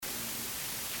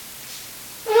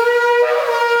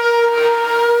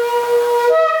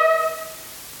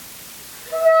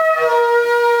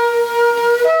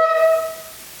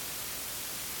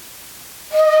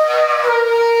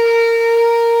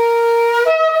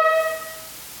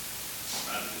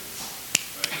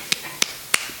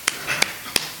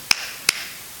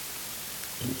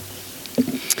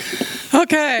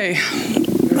Okay,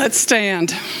 let's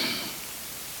stand.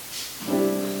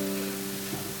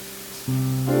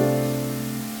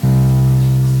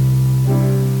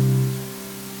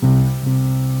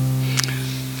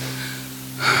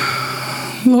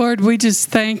 Lord, we just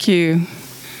thank you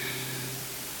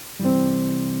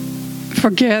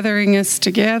for gathering us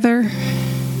together.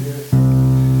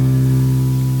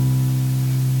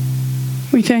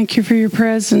 We thank you for your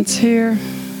presence here.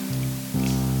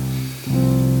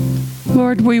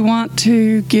 Lord, we want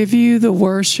to give you the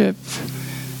worship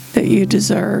that you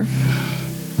deserve.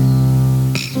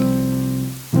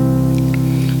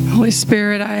 Holy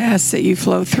Spirit, I ask that you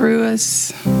flow through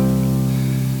us,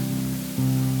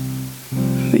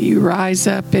 that you rise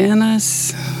up in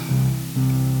us.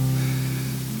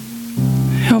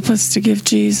 Help us to give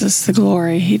Jesus the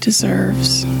glory he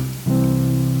deserves.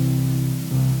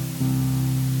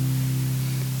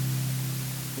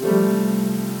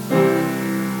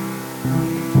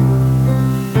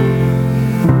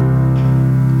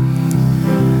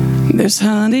 There's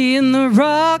honey in the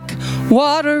rock,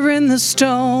 water in the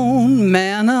stone,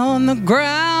 manna on the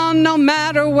ground, no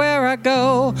matter where I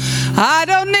go. I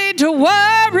don't need to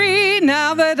worry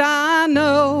now that I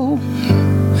know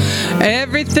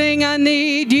everything I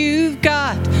need you've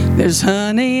got. There's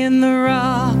honey in the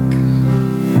rock,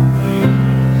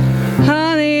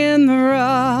 honey in the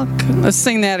rock. Let's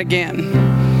sing that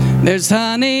again. There's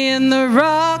honey in the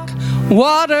rock,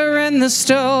 water in the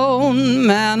stone,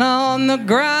 manna on the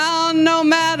ground, no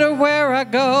matter where I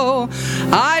go.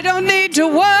 I don't need to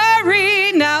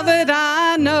worry now that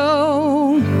I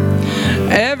know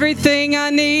everything I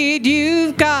need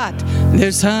you've got.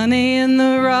 There's honey in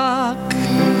the rock.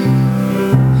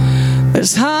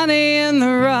 There's honey in the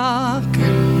rock.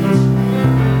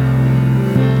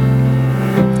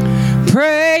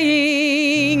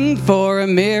 Praying for a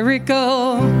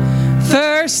miracle,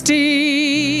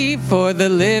 thirsty for the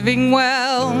living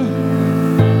well.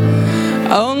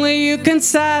 Only you can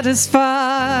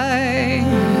satisfy.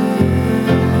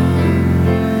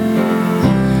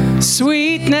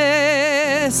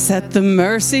 Sweetness at the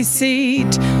mercy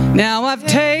seat. Now I've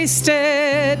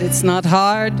tasted, it's not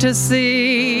hard to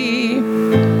see.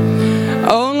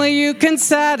 Only you can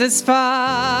satisfy.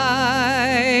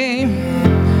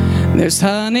 There's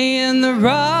honey in the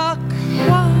rock.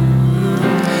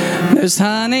 There's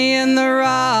honey in the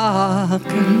rock.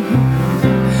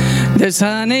 There's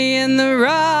honey in the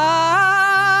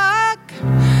rock.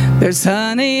 There's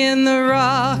honey in the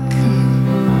rock.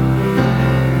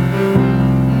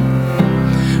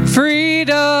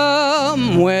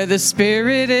 Freedom where the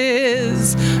Spirit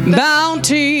is.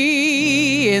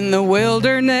 Bounty in the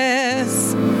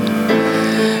wilderness.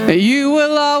 You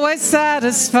will always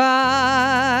satisfy.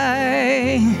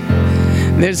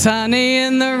 There's honey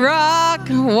in the rock,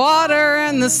 water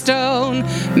in the stone,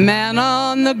 man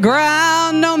on the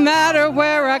ground, no matter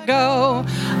where I go.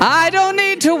 I don't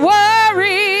need to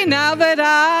worry now that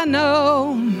I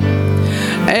know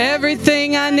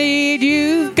everything I need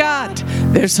you've got.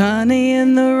 There's honey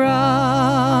in the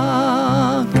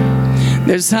rock.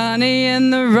 There's honey in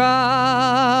the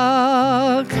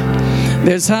rock.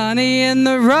 There's honey in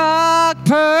the rock,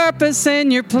 purpose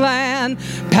in your plan,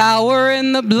 power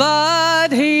in the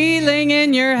blood, healing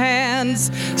in your hands.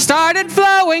 Started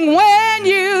flowing when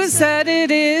you said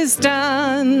it is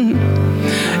done.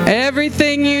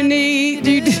 Everything you need,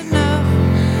 you do.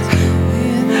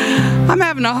 I'm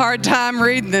having a hard time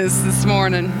reading this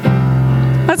morning.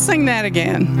 Let's sing that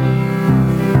again.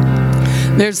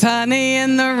 There's honey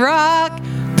in the rock,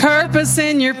 purpose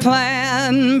in your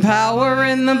plan, power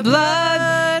in the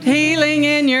blood, healing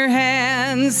in your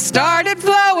hands. Started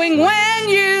flowing when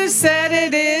you said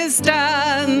it is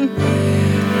done.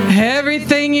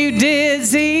 Everything you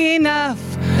did's enough.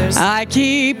 I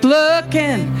keep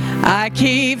looking, I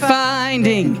keep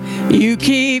finding. You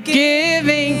keep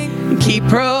giving, keep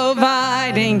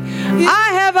providing.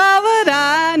 I have all that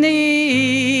I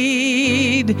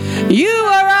need. You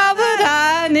are all that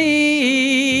I need.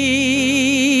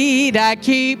 I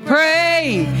keep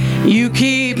praying, you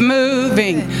keep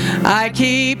moving. I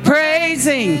keep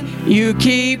praising, you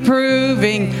keep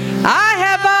proving. I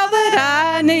have all that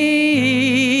I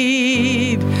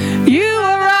need. You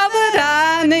are all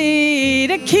that I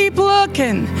need. I keep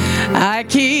looking, I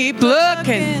keep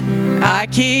looking. I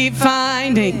keep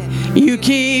finding, you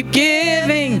keep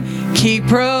giving, keep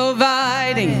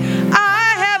providing.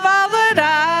 I have all that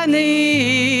I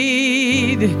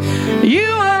need.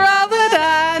 You are all that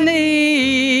I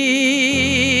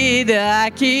need.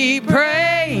 I keep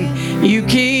praying, you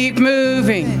keep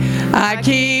moving. I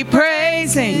keep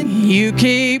praising, you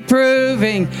keep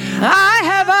proving. I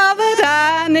have all that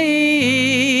I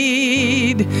need.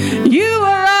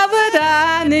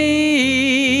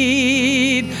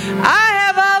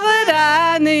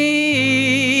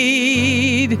 need.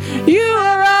 You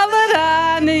are all that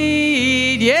I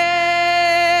need, yeah.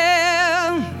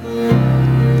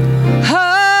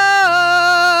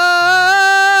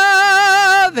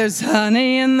 Oh, there's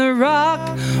honey in the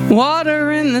rock,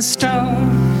 water in the stone,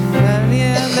 Honey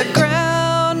in the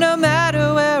ground, no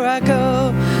matter where I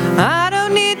go. I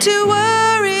don't need to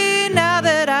worry now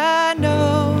that I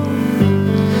know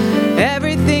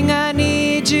everything I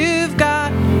need you've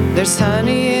got. There's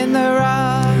honey in the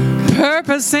rock.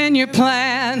 purpose in your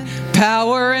plan,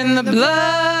 power in the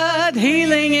blood,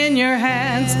 healing in your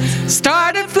hands.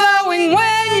 Started flowing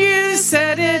when you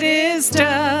said it is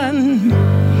done.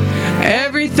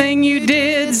 Everything you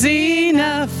did's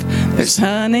enough. There's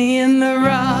honey in the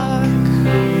rock.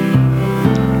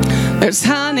 There's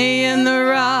honey in the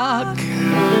rock.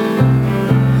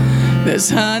 There's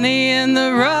honey in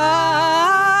the rock.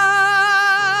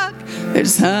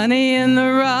 There's honey in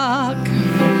the rock.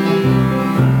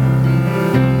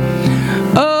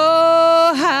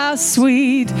 Oh, how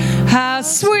sweet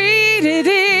it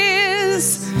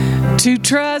is to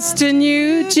trust in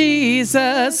you,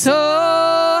 Jesus.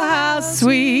 Oh, how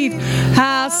sweet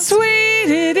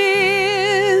it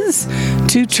is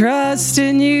to trust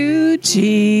in you,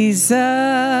 Jesus.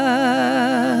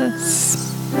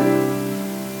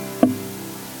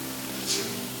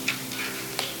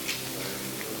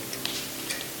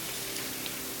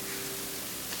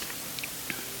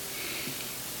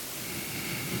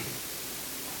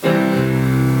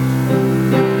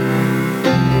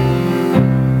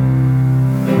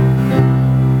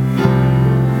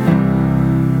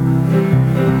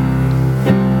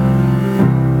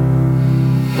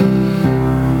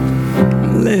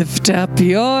 Lift up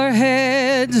your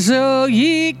heads, O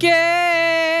ye gates.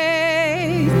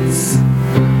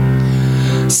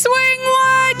 Swing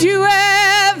wide, you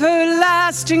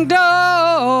everlasting doors.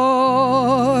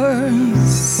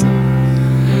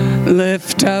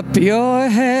 Lift up your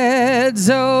heads,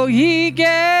 O ye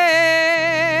gates.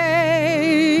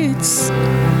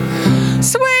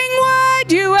 Swing wide,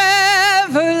 you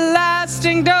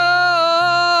everlasting doors.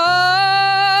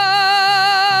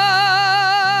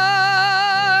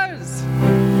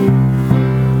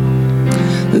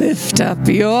 Lift up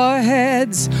your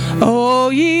heads, O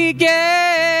ye gates.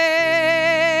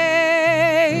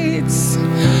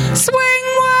 Swing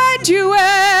wide, you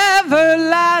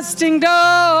everlasting doors.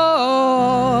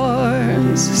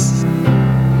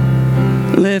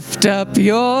 Lift up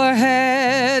your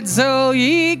heads, O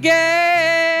ye gates.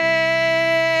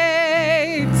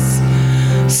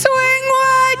 Swing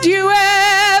wide, you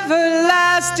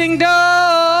everlasting doors.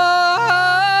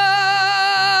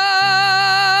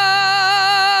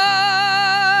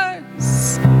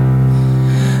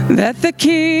 That the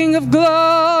King of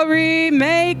glory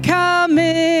may come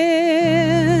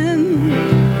in.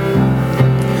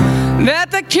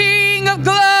 That the King of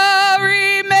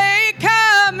glory may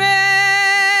come in.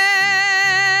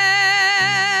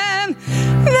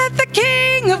 That the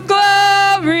King of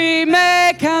glory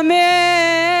may come in.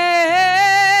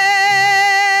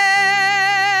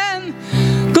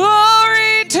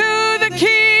 Glory to the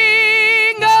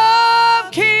King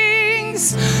of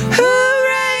kings, who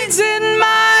reigns in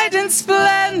might and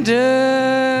splendor.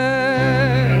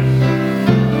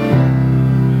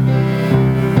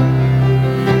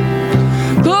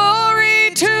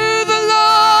 Glory to the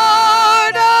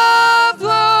Lord of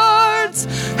lords,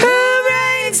 who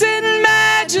reigns in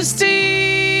majesty.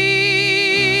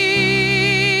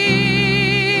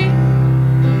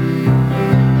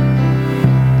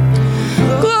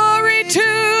 Glory to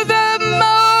the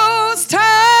Most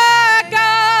High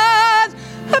God,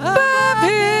 above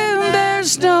him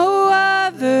there's no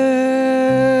other.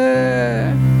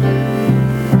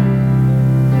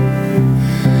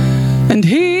 And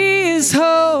he is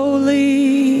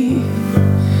holy,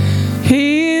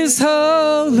 he is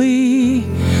holy,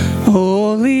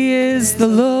 holy is the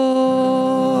Lord.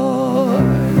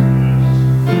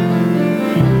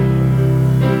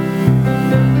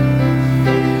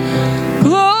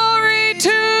 Glory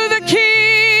to the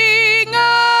King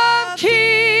of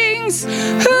kings,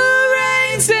 who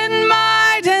reigns in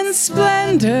might and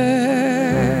splendor.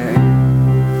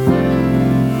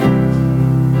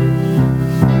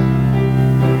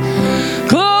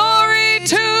 Glory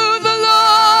to the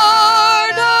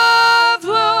Lord of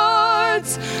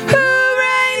lords, who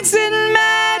reigns in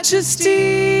majesty.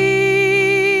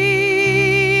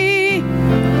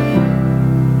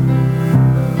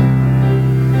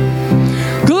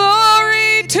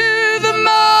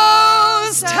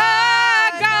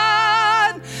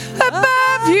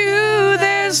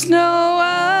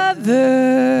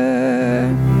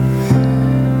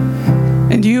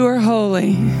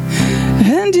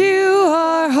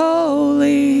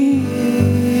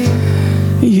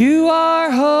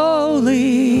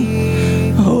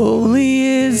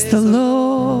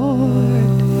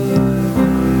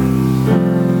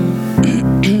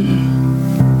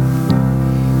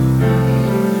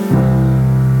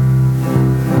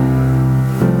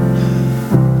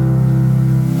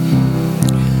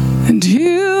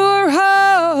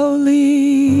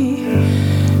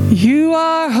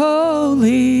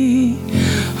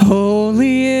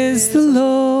 is the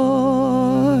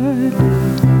Lord.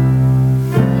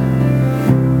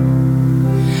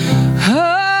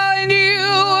 Oh, and you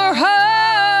are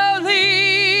holy,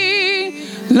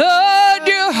 Lord,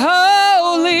 you're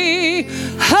holy.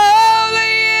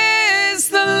 Holy is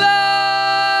the Lord,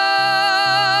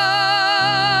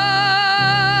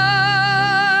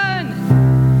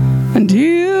 and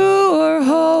you are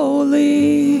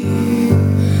holy.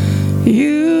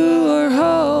 You are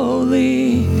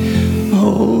holy.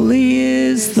 Holy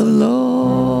is the Lord.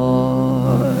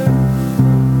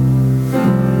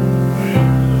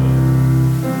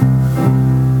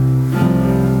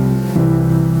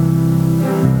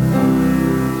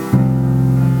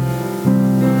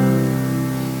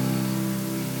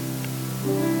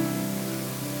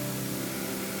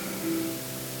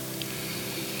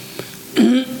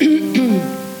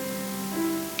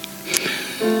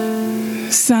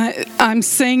 So I'm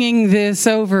singing this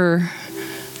over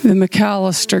the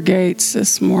McAllister gates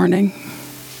this morning.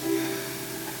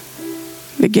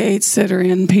 The gates that are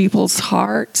in people's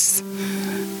hearts,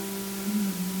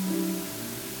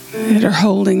 that are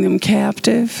holding them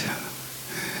captive.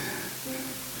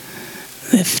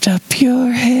 Lift up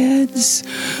your heads,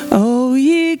 O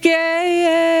ye gates.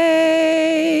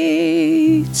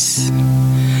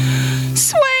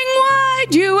 Swing wide,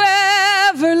 you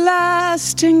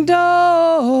everlasting doors.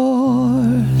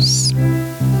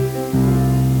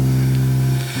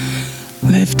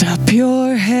 Lift up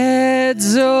your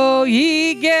heads, O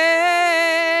ye gates.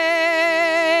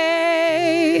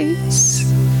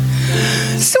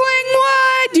 Swing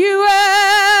wide, you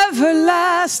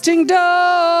everlasting doors,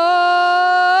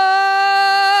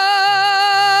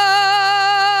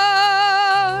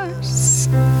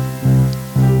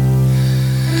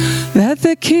 that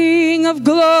the King of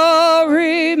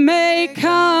glory may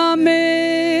come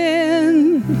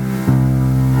in.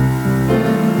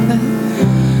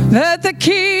 That the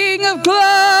King of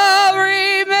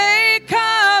glory may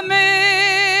come in.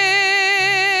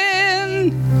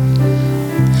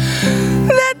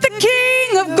 That the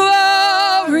King of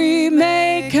glory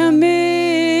may come in.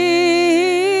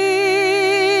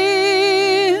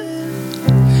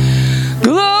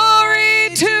 Glory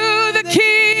to the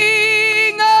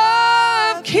King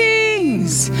of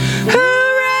kings,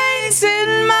 who reigns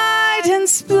in might and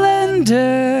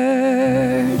splendor.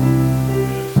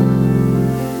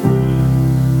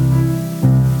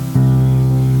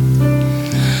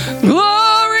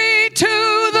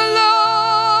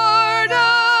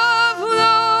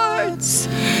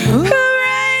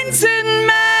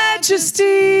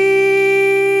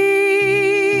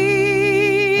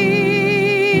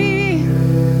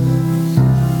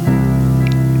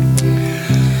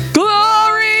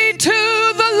 Glory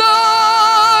to the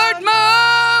Lord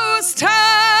Most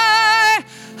High.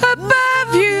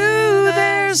 Above you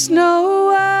there's no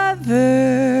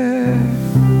other.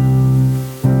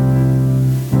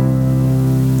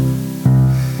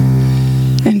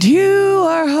 And you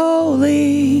are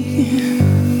holy.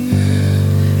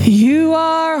 You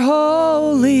are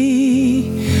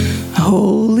holy.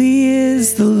 Holy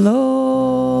is the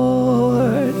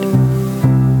Lord.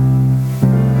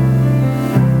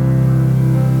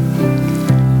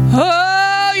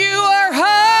 Oh, you are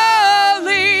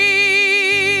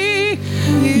holy.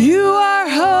 You are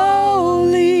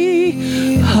holy.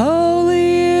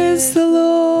 Holy is the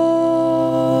Lord.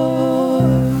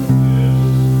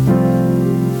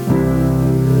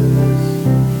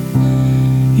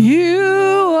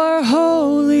 You are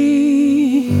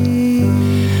holy.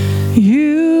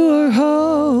 You are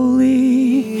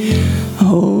holy.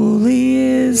 Holy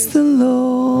is the Lord.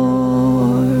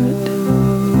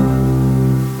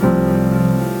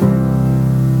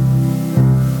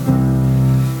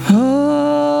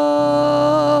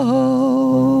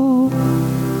 Oh,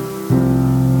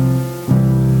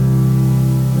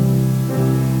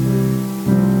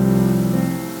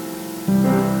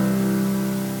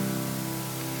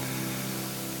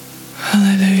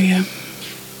 hallelujah.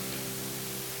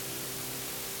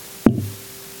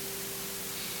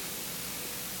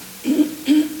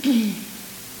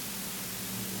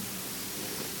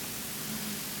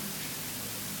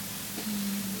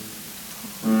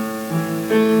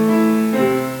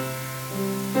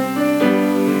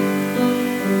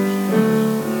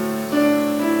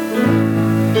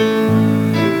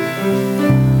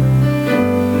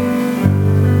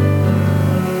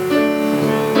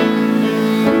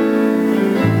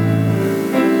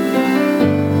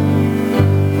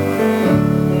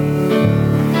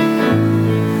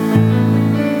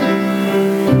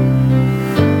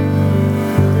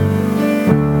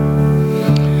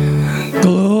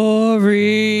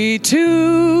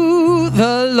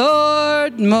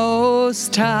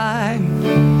 Most High,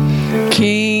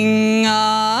 King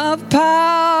of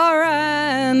power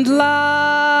and light.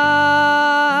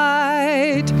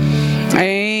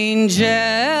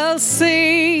 Angels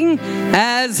sing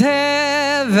as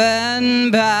heaven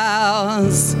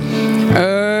bows,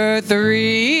 earth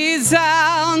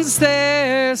resounds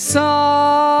their song.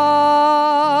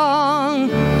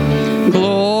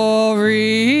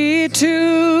 Glory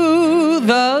to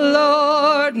the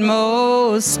Lord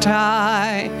Most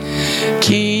High,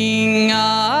 King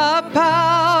of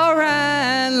power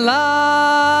and light.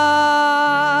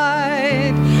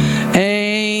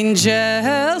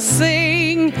 Angels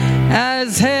sing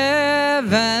as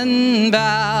heaven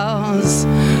bows,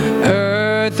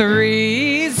 earth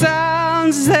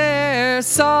resounds their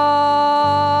song.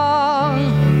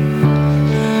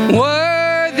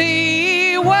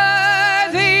 Worthy,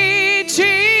 worthy,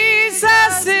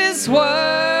 Jesus is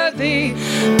worthy.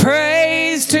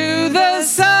 Praise to the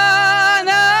Son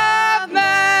of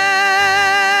Man.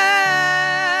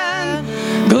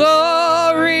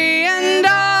 Glory and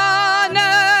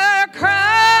honor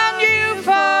crown you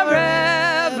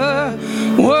forever.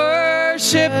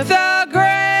 Worship the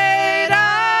great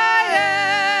I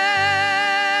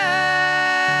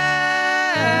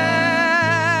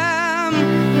am.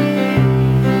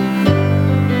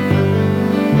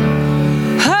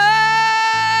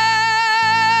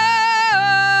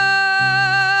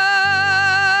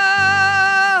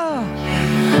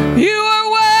 Oh, you are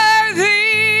worthy,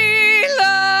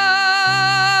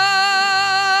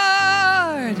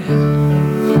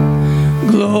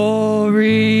 Lord.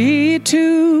 Glory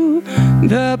to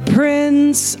the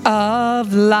Prince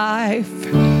of Life,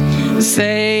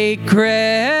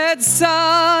 sacred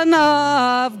Son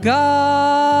of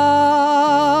God,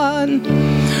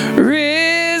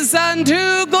 risen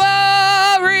to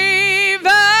glory,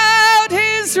 vowed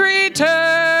his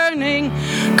returning,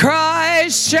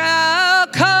 Christ shall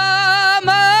come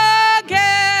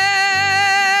again.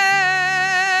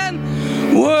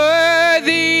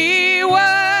 Worthy,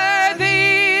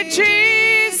 worthy,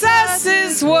 Jesus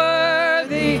is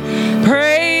worthy.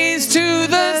 Praise to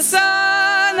the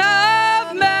Son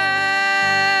of Man.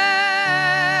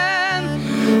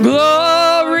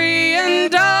 Glory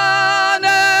and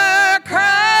honor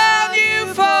crown you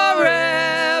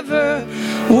forever.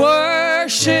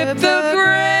 Worship the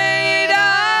great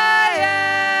I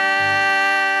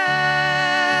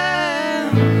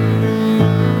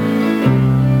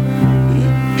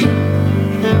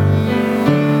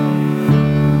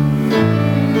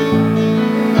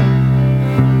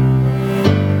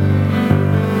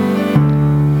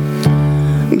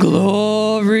am.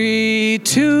 Glory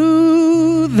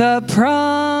to the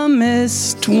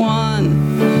promised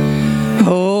one,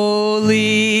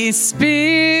 Holy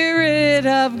Spirit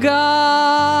of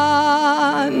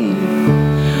God.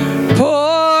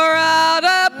 Pour out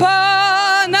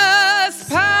upon us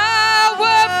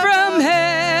power from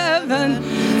heaven.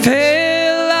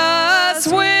 Fill us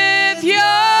with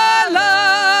your love.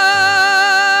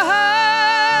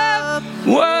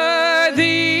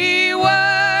 Worthy,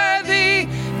 worthy,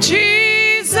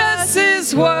 Jesus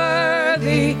is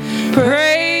worthy.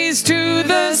 Praise to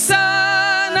the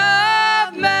Son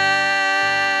of Man.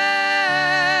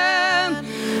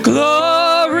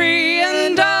 Glory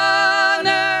and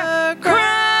honor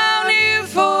crown you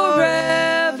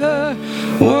forever.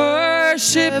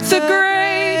 Worship the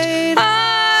great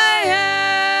I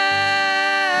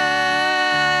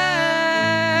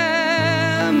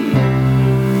am.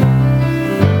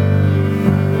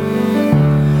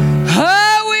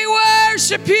 Oh, we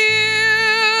worship you,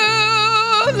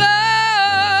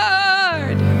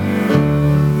 Lord.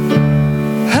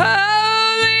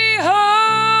 Holy,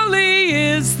 holy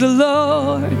is the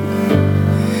Lord,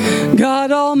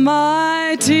 God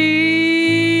Almighty.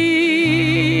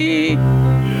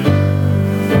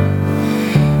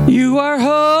 You are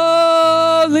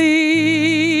holy.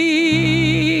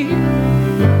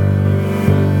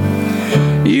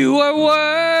 You are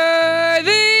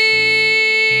worthy.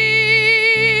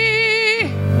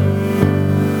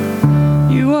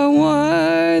 You are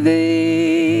worthy.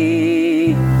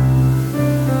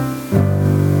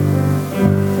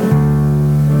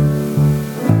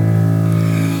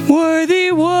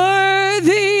 Worthy,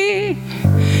 worthy,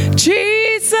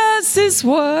 Jesus is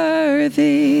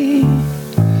worthy.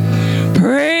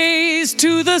 Praise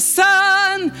to the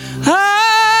Son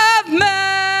of Man.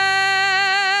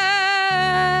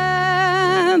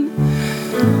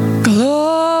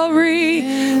 Glory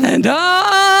and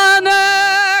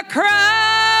honor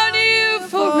crown you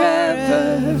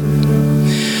forever.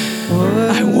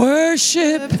 I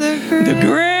worship the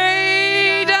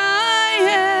great I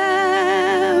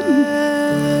am.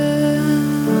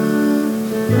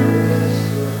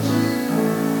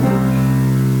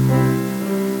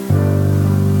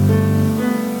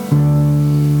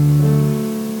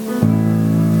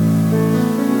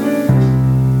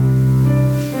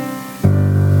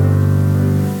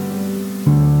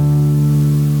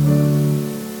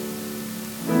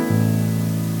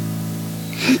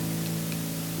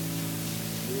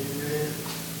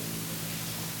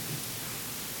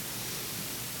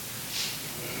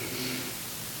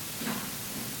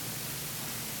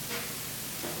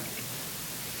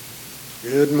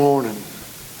 Good morning.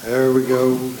 There we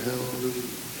go. Hallelujah.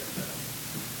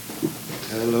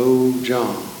 Hello,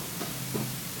 John.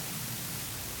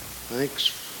 Thanks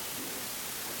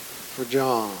for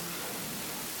John.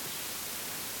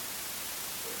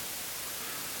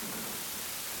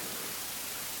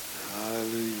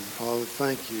 Hallelujah. Father,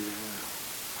 thank you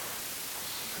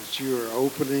that you are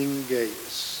opening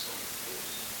gates.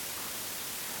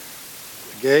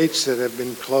 The gates that have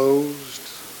been closed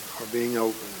are being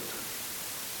opened.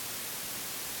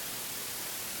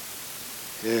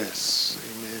 Yes,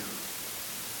 amen.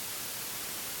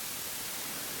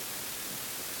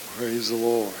 Praise the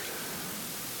Lord.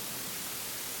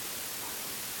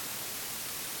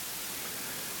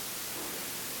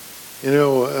 You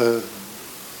know,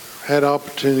 had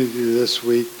opportunity this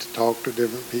week to talk to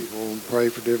different people and pray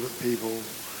for different people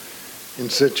in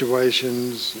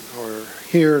situations or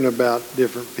hearing about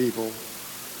different people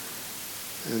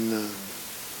and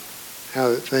how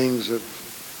that things are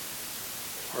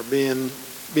being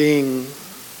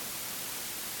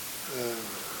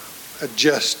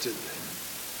adjusted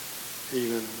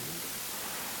even.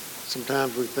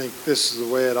 Sometimes we think this is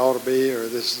the way it ought to be or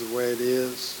this is the way it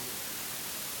is.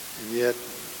 And yet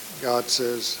God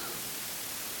says,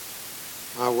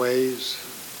 my ways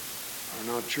are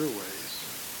not your ways.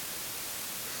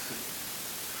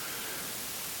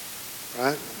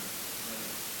 Right?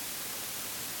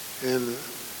 And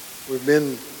we've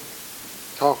been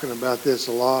talking about this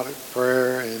a lot at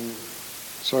prayer and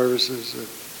services,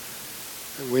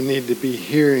 that we need to be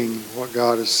hearing what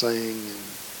God is saying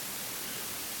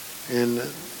and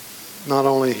not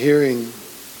only hearing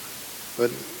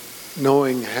but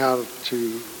knowing how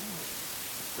to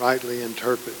rightly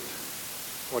interpret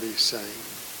what he's saying.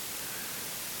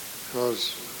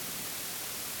 Because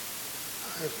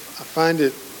I find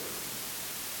it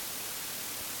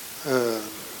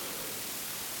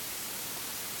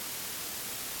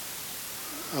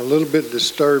a little bit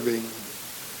disturbing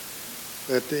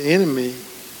that the enemy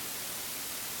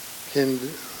can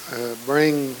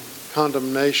bring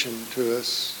condemnation to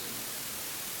us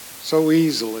so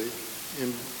easily,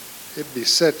 and it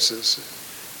besets us,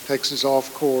 takes us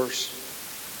off course,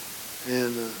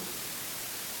 and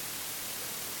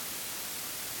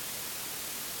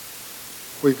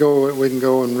we can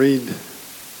go and read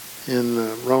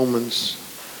in Romans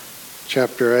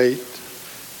chapter 8.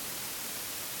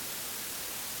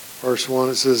 Verse 1,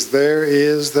 it says, there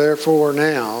is therefore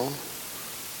now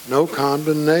no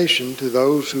condemnation to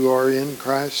those who are in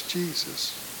Christ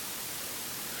Jesus,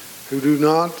 who do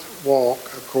not walk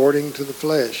according to the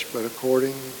flesh, but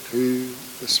according to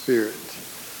the Spirit.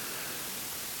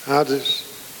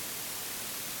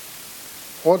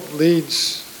 What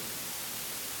leads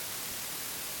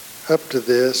up to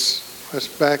this? Let's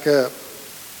back up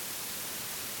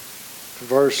to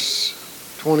verse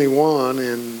 21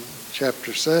 in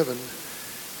chapter 7,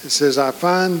 it says, I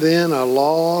find then a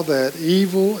law that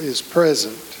evil is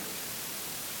present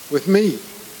with me,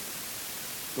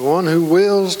 the one who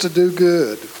wills to do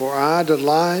good, for I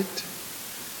delight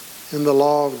in the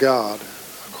law of God,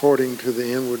 according to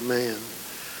the inward man.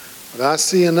 But I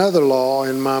see another law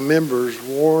in my members,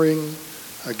 warring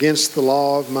against the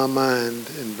law of my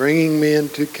mind, and bringing me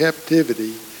into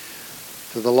captivity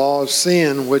to the law of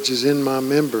sin which is in my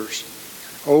members.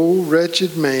 O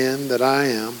wretched man that I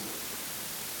am,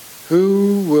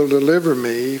 who will deliver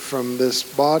me from this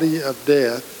body of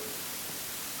death?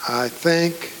 I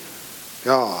thank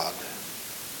God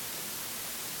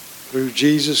through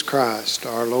Jesus Christ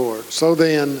our Lord. So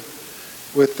then,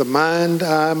 with the mind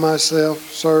I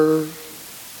myself serve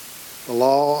the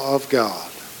law of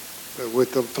God, but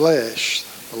with the flesh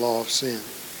the law of sin.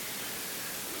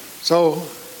 So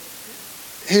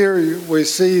here we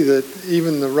see that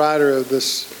even the writer of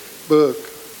this book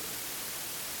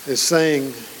is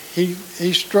saying he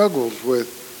struggles with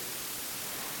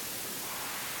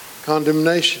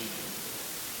condemnation.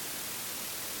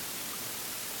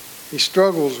 He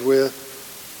struggles with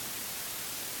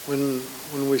when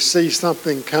we see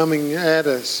something coming at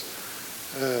us.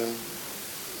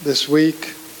 This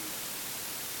week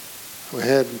I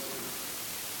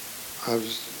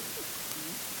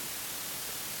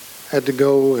had to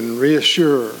go and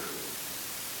reassure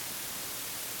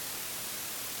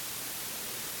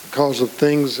because of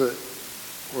things that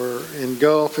were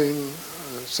engulfing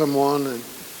someone, and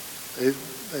they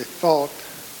thought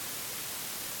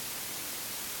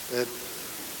that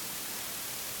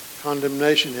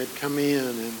condemnation had come in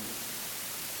and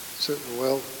said,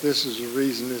 well, this is the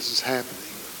reason this is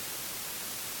happening.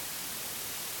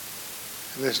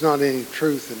 And there's not any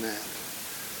truth in that.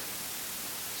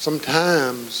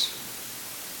 Sometimes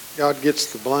God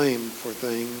gets the blame for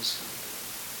things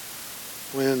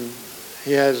when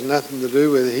he has nothing to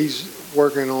do with it. He's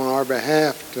working on our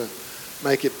behalf to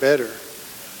make it better,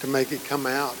 to make it come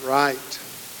out right.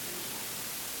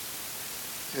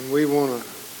 And we want to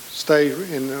stay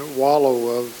in the wallow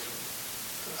of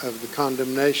the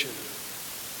condemnation.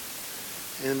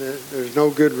 And there's no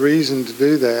good reason to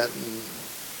do that.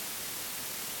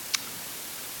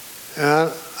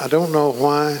 And I don't know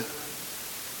why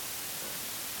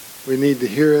we need to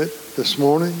hear it this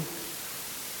morning,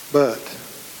 but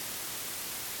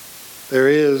there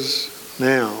is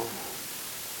now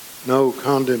no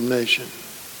condemnation.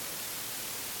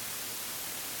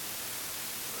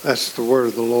 That's the word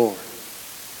of the Lord.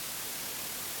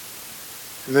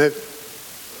 And that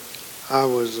I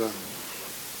was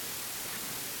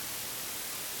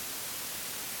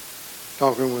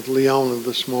talking with Leona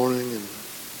this morning,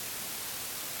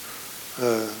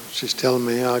 and she's telling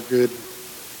me how good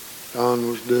Don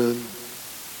was doing.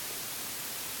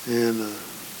 And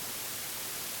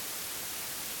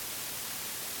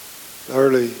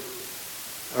the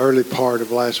early part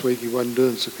of last week, he wasn't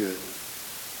doing so good.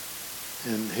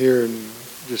 And here in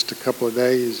just a couple of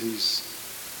days,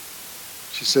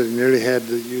 she said he nearly had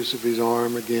the use of his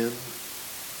arm again.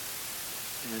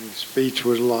 And his speech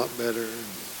was a lot better. And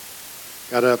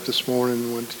got up this morning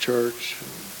and went to church.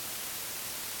 And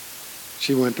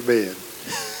she went to bed.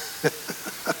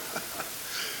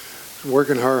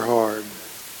 Working her hard.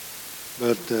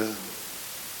 But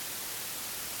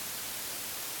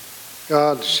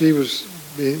God, she was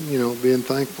being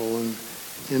thankful, and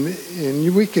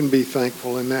we can be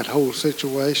thankful in that whole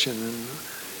situation,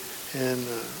 and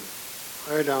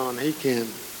right on he can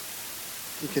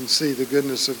see the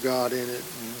goodness of God in it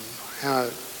and how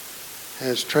it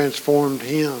has transformed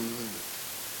him.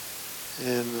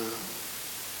 And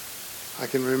I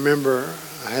can remember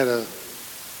I had a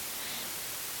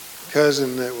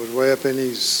cousin that was way up in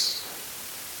his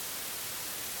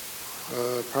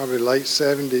probably late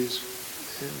 70s.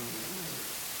 And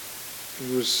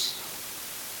he was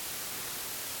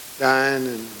dying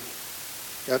and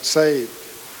got saved.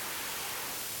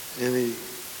 And he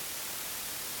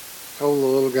told the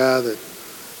little guy that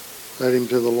led him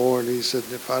to the Lord, he said,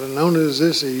 if I'd have known it was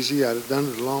this easy, I'd have done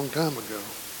it a long time ago.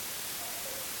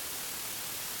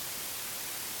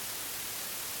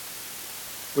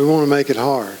 We want to make it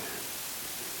hard.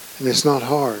 And it's not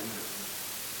hard.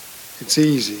 It's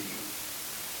easy.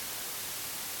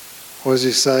 What does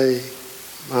he say?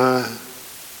 My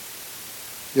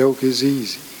yoke is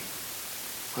easy.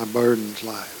 My burden's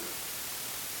light.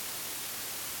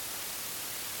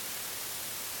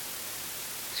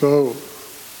 So,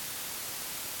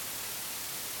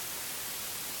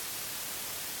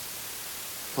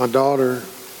 my daughter,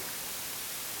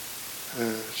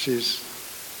 she's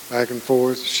back and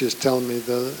forth. She's telling me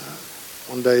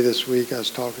one day this week I was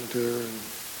talking to her,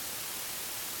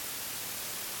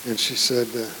 and she said,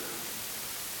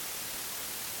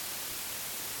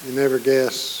 you never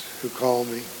guess who called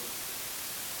me.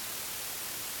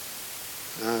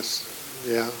 And I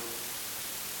said, yeah.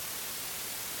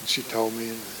 And she told me,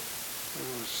 and it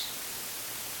was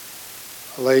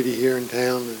a lady here in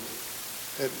town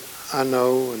that I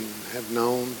know and have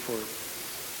known for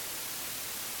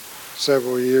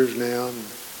several years now.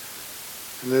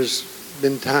 And there's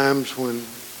been times when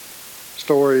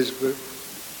stories would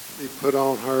be put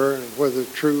on her, and whether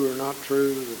true or not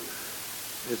true,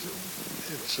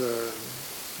 it's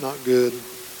not good.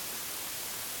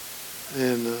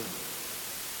 And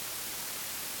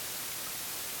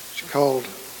she called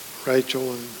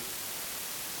Rachel, and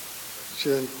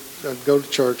I'd go to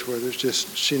church with her. It's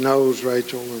just she knows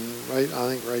Rachel, and I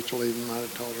think Rachel even might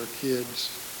have told her kids.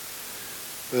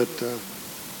 But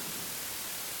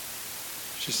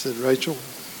she said, Rachel,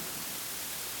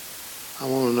 I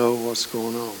want to know what's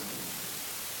going on.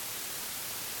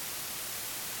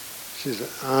 She said,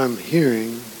 I'm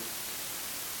hearing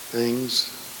things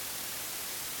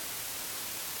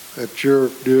that you're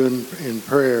doing in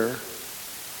prayer.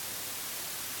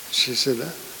 She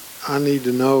said, I need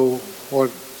to know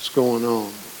what's going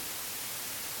on.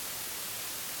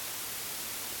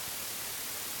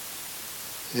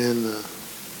 And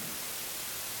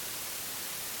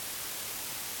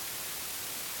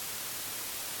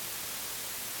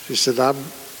she said,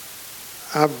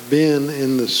 I've been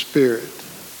in the Spirit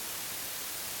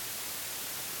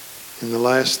in the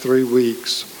last 3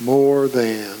 weeks more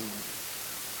than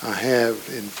I have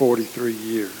in 43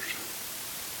 years.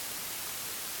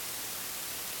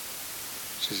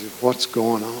 She said, what's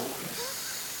going on?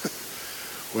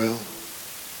 Well,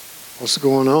 what's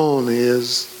going on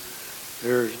is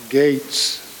there's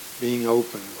gates being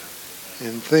opened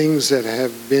and things that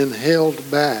have been held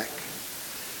back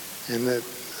and that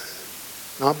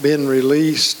not been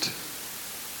released,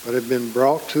 but have been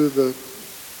brought to the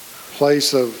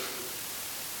place of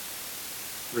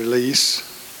release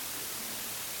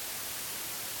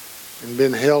and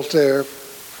been held there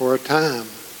for a time.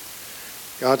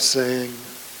 God's saying,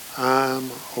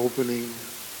 I'm opening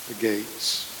the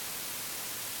gates.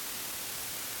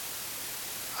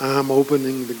 I'm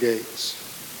opening the gates.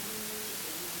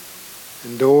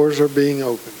 And doors are being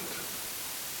opened.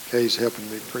 Kay's helping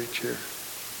me preach here.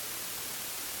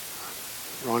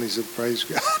 Ronnie said, praise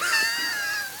God.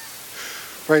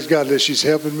 Praise God that she's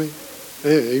helping me.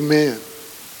 Yeah, amen.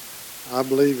 I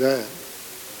believe that.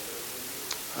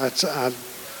 That's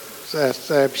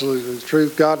absolutely the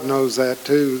truth. God knows that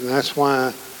too. And that's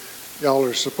why y'all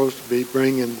are supposed to be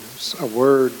bringing a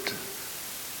word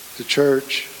to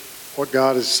church. What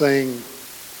God is saying.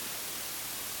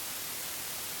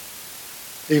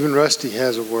 Even Rusty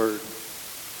has a word.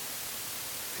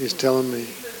 He's telling me.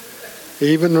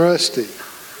 Even Rusty.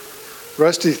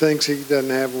 Rusty thinks he doesn't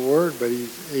have a word, but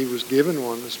he was given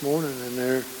one this morning, and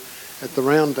they're at the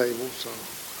round table, so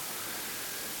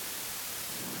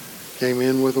came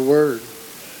in with a word.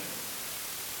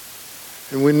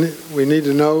 And we need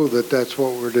to know that that's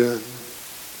what we're doing,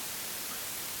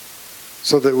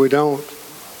 so that we don't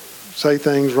say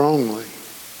things wrongly.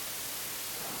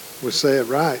 We say it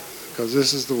right, because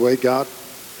this is the way God,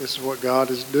 this is what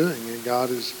God is doing, and God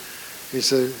is. He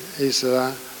said,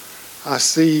 I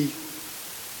see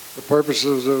the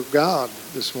purposes of God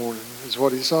this morning, is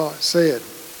what he said.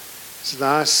 He said,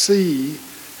 I see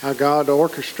how God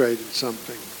orchestrated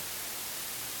something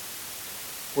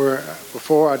where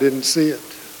before I didn't see it.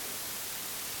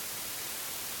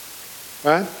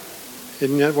 Right?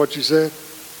 Isn't that what you said?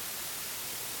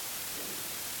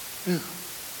 Yeah.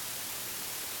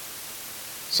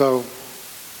 So,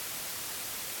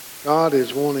 God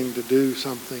is wanting to do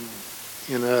something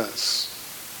in us,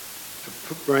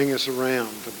 to bring us around,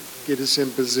 to get us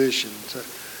in position,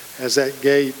 as that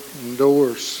gate and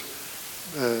doors,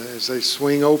 as they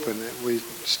swing open, that we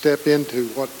step into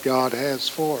what God has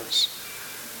for us.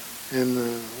 And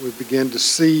we begin to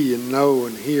see and know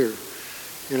and hear.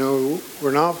 You know,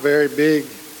 we're not a very big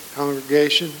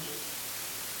congregation,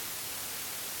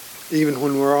 even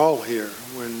when we're all here.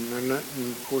 And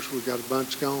of course, we've got a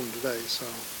bunch gone today, so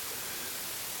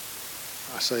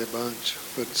I say a bunch,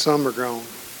 but some are gone.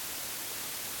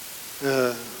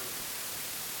 But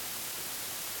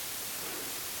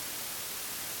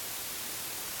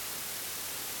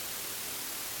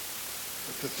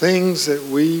the things that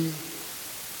we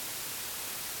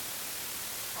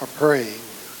are praying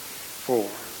for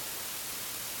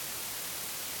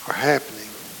are happening,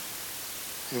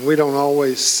 and we don't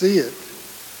always see it.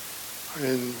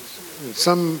 And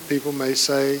some people may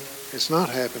say it's not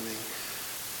happening.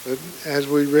 But as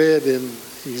we read in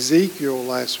Ezekiel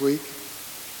last week,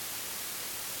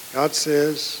 God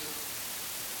says,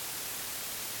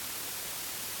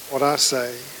 what I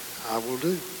say, I will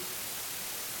do.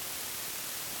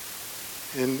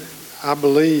 And I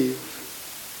believe,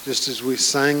 just as we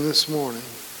sang this morning,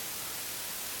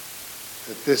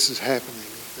 that this is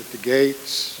happening, that the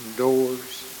gates and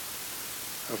doors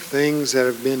of things that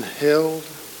have been held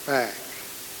back,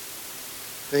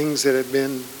 things that have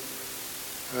been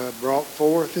brought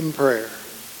forth in prayer,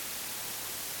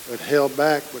 but held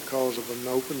back because of an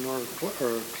open or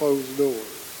a closed door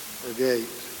or gate,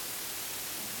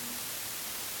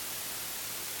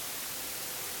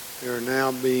 they are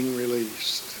now being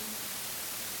released.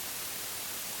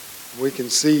 We can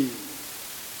see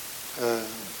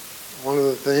one of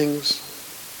the things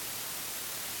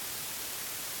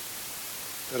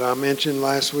that I mentioned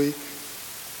last week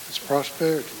is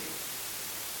prosperity.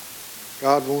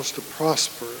 God wants to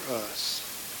prosper us.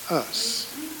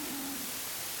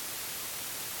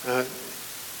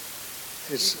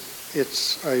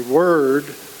 It's a word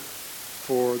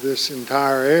for this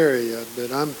entire area,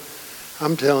 but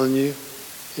I'm telling you,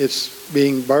 it's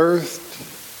being birthed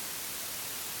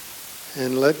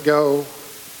and let go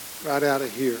right out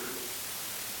of here.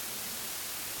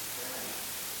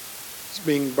 It's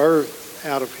being birthed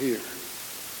out of here.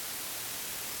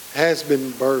 Has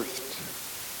been birthed.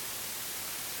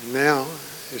 And now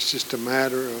it's just a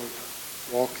matter of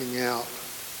walking out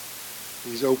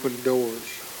these open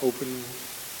doors, open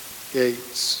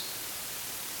gates,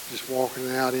 just walking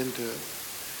out into it.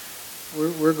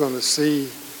 We're going to see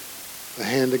the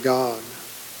hand of God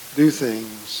do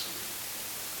things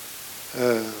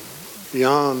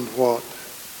beyond what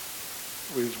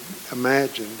we've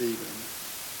imagined even.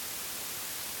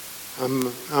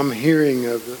 I'm hearing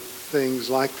of things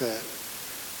like that.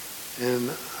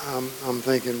 And I'm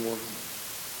thinking, well,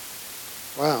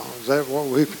 wow, was that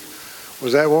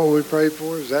what we prayed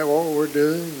for? Is that what we're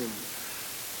doing?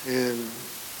 And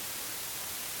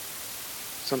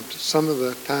some of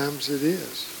the times it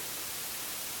is.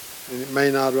 And it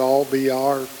may not all be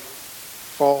our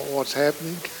fault what's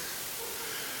happening.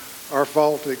 Our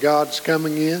fault that God's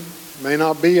coming in. It may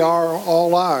not be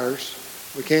all ours.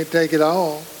 We can't take it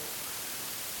all.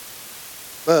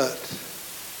 But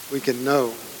we can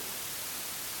know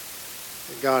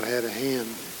that God had a hand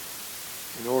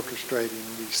in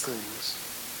orchestrating these things.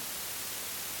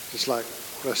 Just like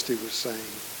Rusty was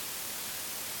saying.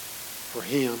 For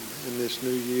him in this new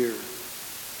year.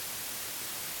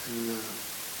 And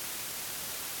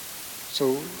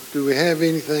so do we have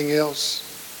anything else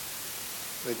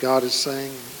that God is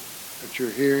saying that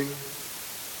you're hearing?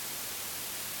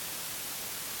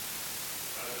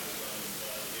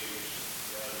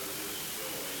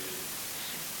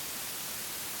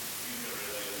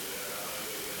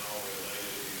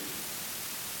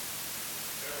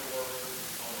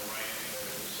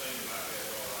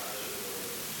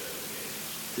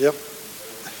 Yep.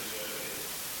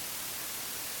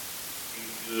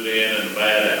 Good in and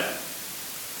bad out.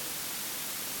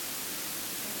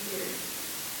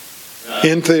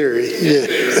 In theory, yeah.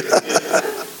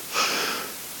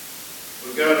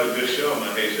 Well, God was just showing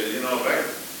me, he said,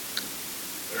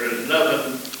 there is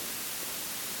nothing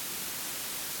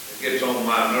that gets on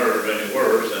my nerve any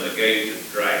worse than a gauge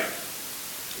of drag.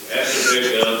 You have to pick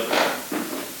up.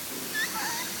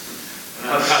 And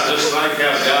I just think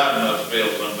how God must feel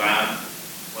sometimes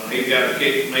when he's got to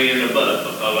kick me in the butt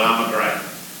because I'm a drag.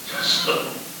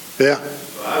 Yeah.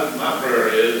 My prayer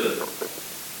is that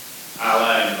I'll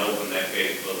allow him to open that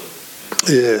gate fully.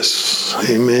 Yes.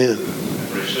 Amen.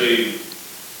 And receive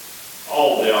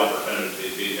all the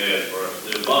opportunities he has for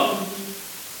us. The abundance.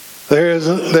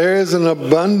 There is an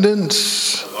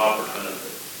abundance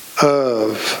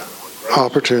of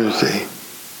opportunity.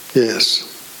 Yes.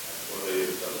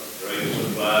 Great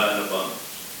supply and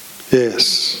abundance.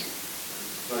 Yes.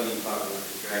 It's funny you talk about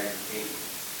the dragon gate.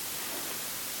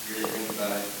 You really think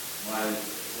about it. A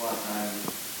lot of times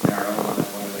in our own lives,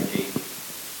 why do they gate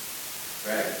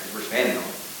dragon? Because we're standing on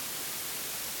it.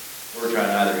 We're trying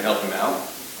to either help him out,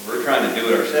 or we're trying to do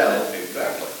it ourselves.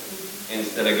 Exactly.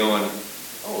 Instead of going,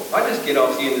 oh, if I just get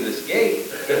off the end of this gate,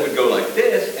 it would go like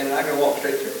this, and I can walk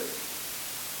straight through it.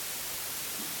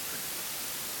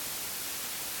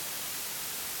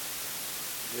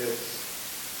 Yes.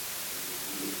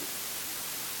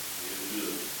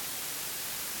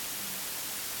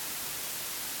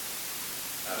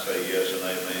 I say yes and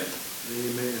amen.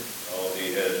 Amen. All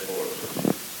he has for us.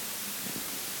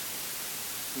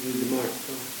 You need the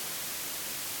microphone.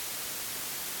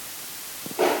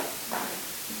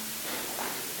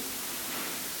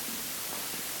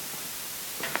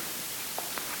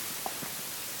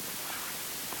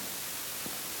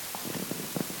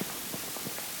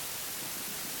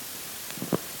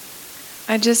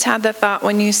 I just had the thought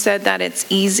when you said that it's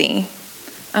easy.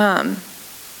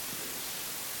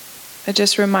 It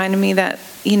just reminded me that,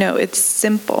 it's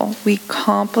simple. We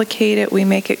complicate it, we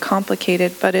make it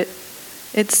complicated, but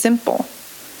it's simple.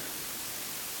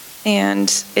 And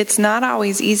it's not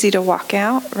always easy to walk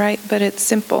out, right? But it's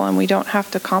simple and we don't have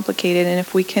to complicate it. And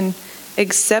if we can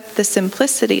accept the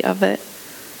simplicity of it,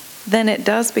 then it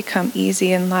does become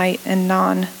easy and light and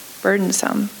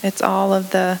non-burdensome. It's all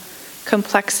of the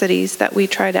complexities that we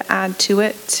try to add to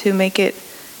it to make it.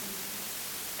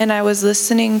 And I was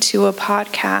listening to a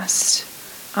podcast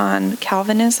on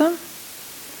Calvinism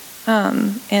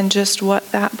and just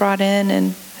what that brought in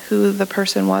and who the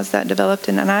person was that developed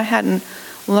it. And I hadn't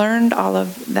learned all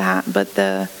of that, but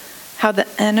how the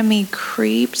enemy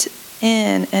creeped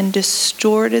in and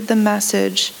distorted the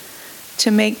message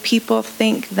to make people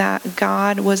think that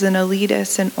God was an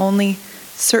elitist and only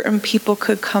certain people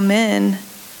could come in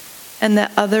and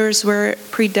that others were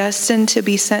predestined to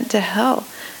be sent to hell.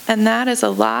 And that is a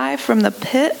lie from the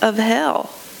pit of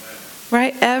hell,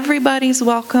 right? Everybody's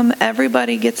welcome.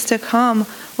 Everybody gets to come.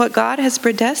 What God has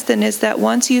predestined is that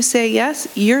once you say yes,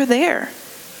 you're there.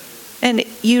 And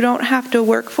you don't have to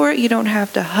work for it. You don't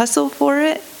have to hustle for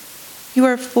it. You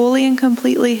are fully and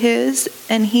completely His,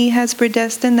 and He has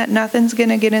predestined that nothing's going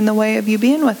to get in the way of you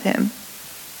being with Him.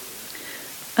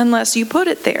 Unless you put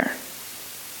it there.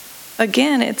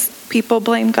 Again, it's people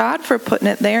blame God for putting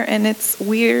it there, and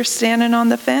we're standing on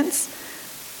the fence,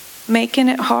 making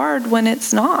it hard when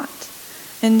it's not.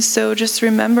 And so just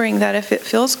remembering that if it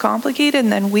feels complicated,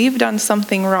 then we've done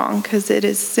something wrong, because it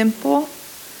is simple,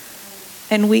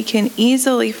 and we can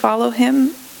easily follow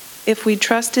Him if we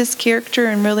trust His character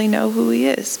and really know who He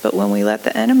is. But when we let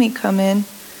the enemy come in,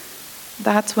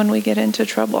 that's when we get into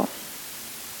trouble.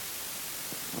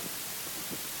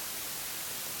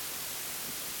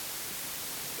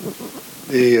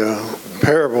 The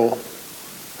parable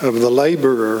of the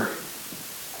laborer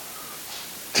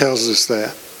tells us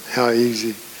that, how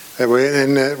easy,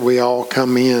 and that we all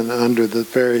come in under the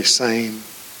very same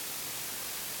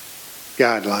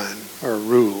guideline or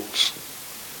rules.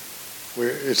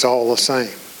 It's all the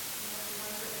same.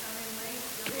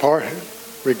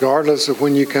 Regardless of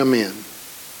when you come in,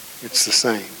 it's the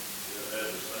same.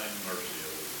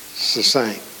 It's the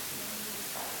same.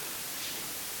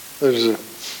 There's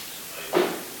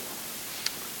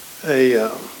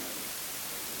a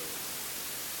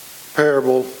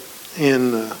parable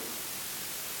in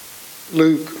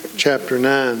Luke chapter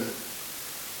 9,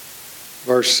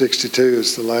 verse 62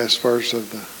 is the last verse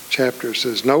of the chapter. It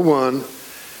says, "No one,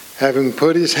 having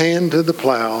put his hand to the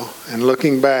plow and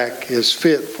looking back, is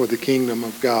fit for the kingdom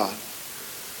of God."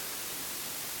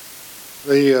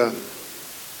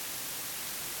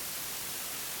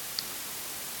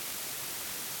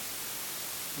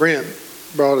 Brent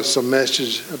brought us a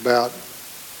message about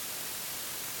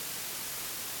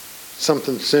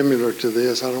something similar to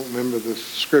this. I don't remember the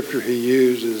scripture he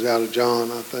used. Is out of John,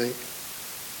 I think.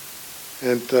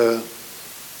 And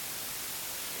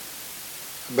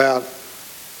about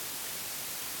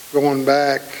going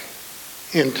back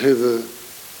into the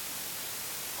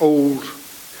old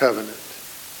covenant,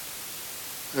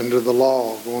 under the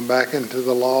law, going back into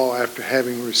the law after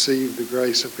having received the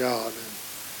grace of God.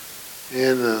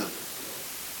 And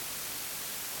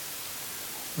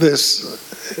this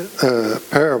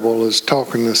parable is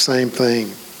talking the same thing.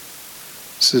 It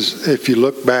says, if you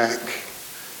look back,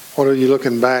 what are you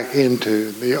looking back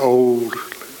into? The old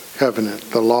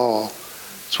covenant, the law.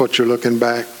 It's what you're looking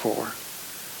back for.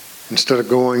 Instead of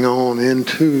going on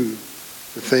into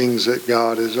the things that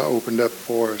God has opened up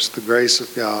for us, the grace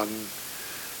of God.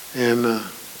 And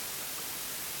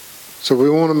so we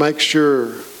want to make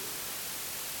sure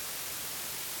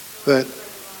that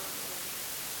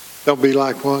don't be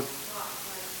like what?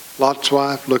 Lot's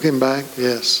wife, looking back,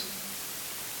 yes.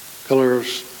 Pillar of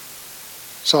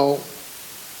salt.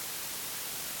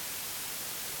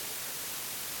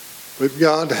 But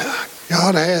God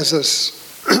has us,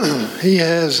 He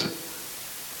has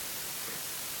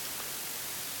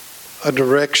a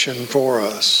direction for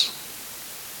us.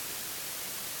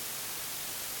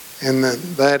 And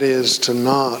that is to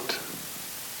not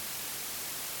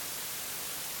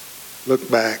look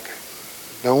back.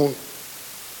 Don't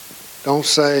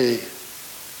say,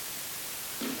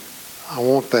 I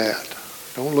want that.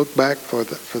 Don't look back for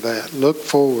that. Look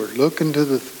forward. Look into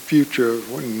the future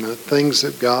of when the things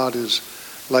that God has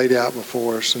laid out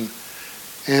before us.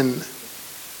 And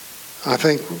I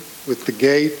think with the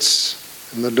gates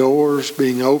and the doors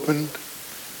being opened,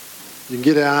 you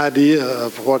get an idea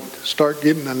of start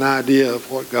getting an idea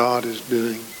of what God is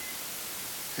doing.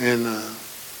 And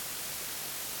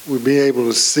we'll be able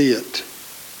to see it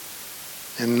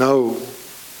and know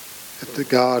that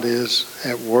God is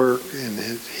at work and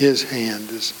His hand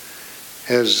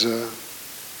has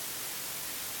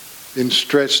been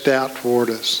stretched out toward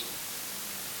us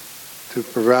to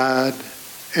provide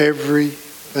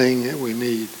everything that we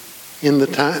need in the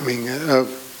timing of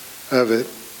it,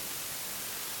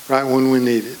 right when we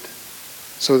need it.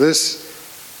 So this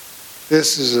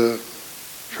is a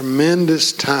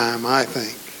tremendous time, I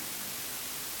think.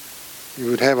 You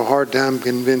would have a hard time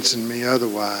convincing me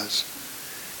otherwise.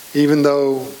 Even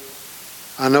though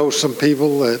I know some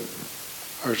people that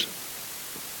are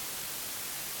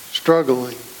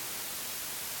struggling.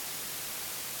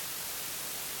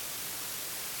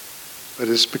 But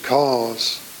it's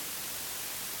because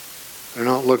they're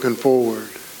not looking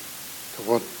forward to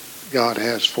what God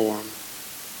has for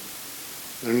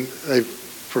them. And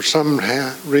for some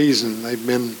reason, they've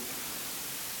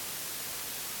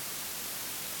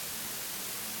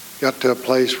got to a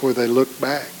place where they look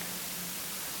back.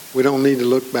 We don't need to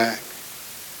look back.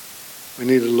 We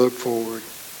need to look forward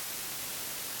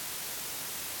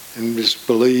and just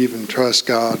believe and trust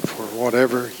God for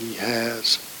whatever He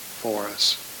has for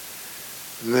us.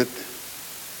 And that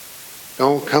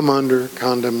don't come under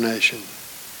condemnation.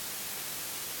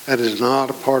 That is not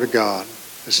a part of God.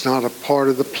 It's not a part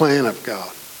of the plan of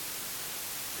God.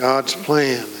 God's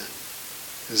plan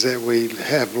is that we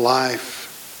have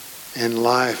life and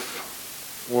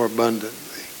life more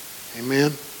abundantly.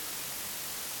 Amen?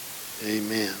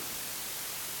 Amen.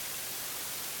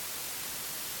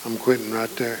 I'm quitting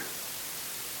right there.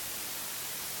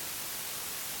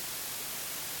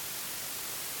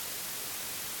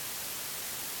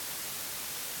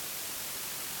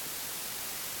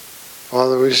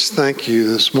 Father, we just thank you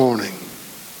this morning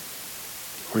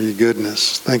for your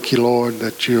goodness. Thank you, Lord,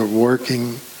 that you are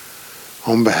working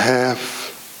on behalf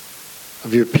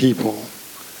of your people.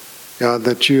 God,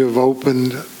 that you have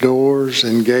opened doors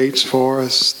and gates for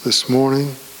us this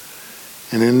morning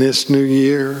and in this new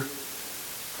year,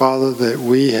 Father, that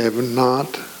we have not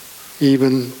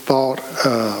even thought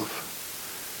of,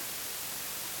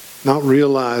 not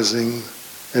realizing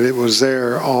that it was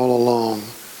there all along,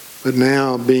 but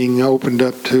now being opened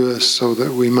up to us so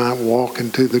that we might walk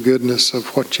into the goodness of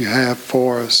what you have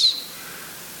for us.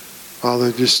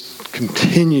 Father, just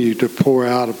continue to pour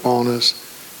out upon us.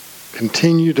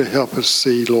 Continue to help us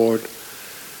see, Lord.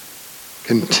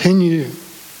 Continue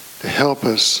to help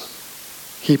us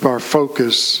keep our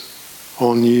focus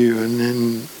on you and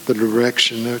in the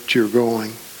direction that you're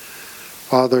going.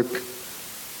 Father,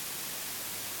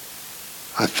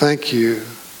 I thank you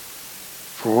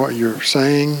for what you're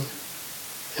saying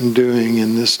and doing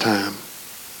in this time,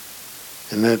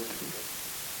 and that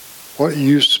what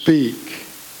you speak,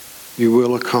 you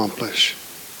will accomplish.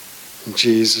 In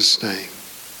Jesus' name,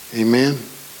 amen.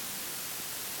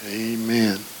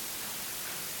 Amen.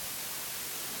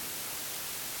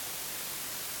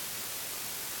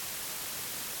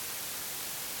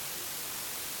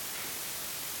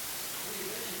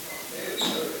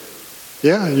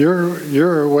 Yeah,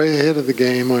 you're way ahead of the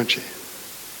game, aren't you?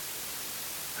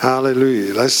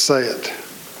 Hallelujah. Let's say it.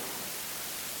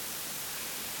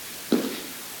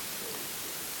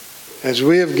 As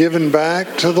we have given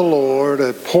back to the Lord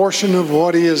a portion of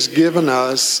what he has given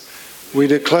us, we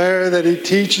declare that he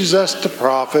teaches us to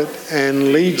profit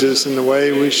and leads us in the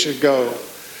way we should go.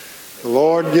 The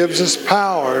Lord gives us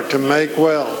power to make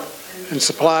wealth and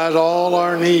supplies all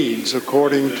our needs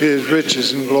according to his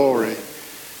riches and glory.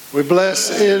 We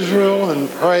bless Israel and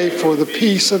pray for the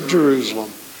peace of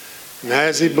Jerusalem. And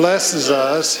as he blesses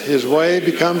us, his way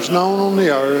becomes known on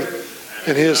the earth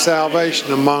and his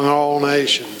salvation among all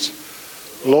nations.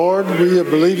 Lord, we are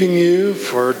believing you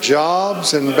for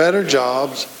jobs and better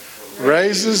jobs,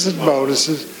 raises and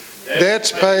bonuses,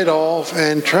 debts paid off,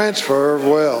 and transfer of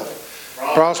wealth.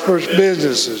 Prosperous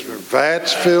businesses with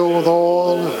vats filled with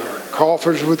oil,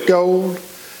 coffers with gold,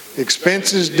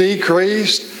 expenses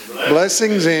decreased,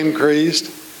 blessings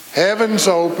increased, heavens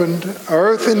opened,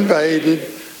 earth invaded,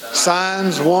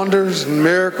 signs, wonders, and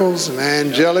miracles, and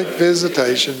angelic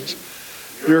visitations.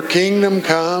 Your kingdom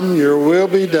come, your will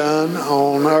be done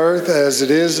on earth as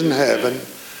it is in heaven.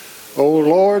 O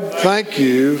Lord, thank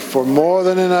you for more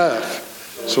than enough,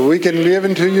 so we can live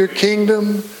into your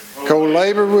kingdom,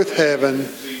 co-labor with heaven,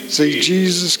 see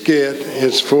Jesus get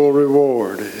his full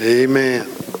reward. Amen.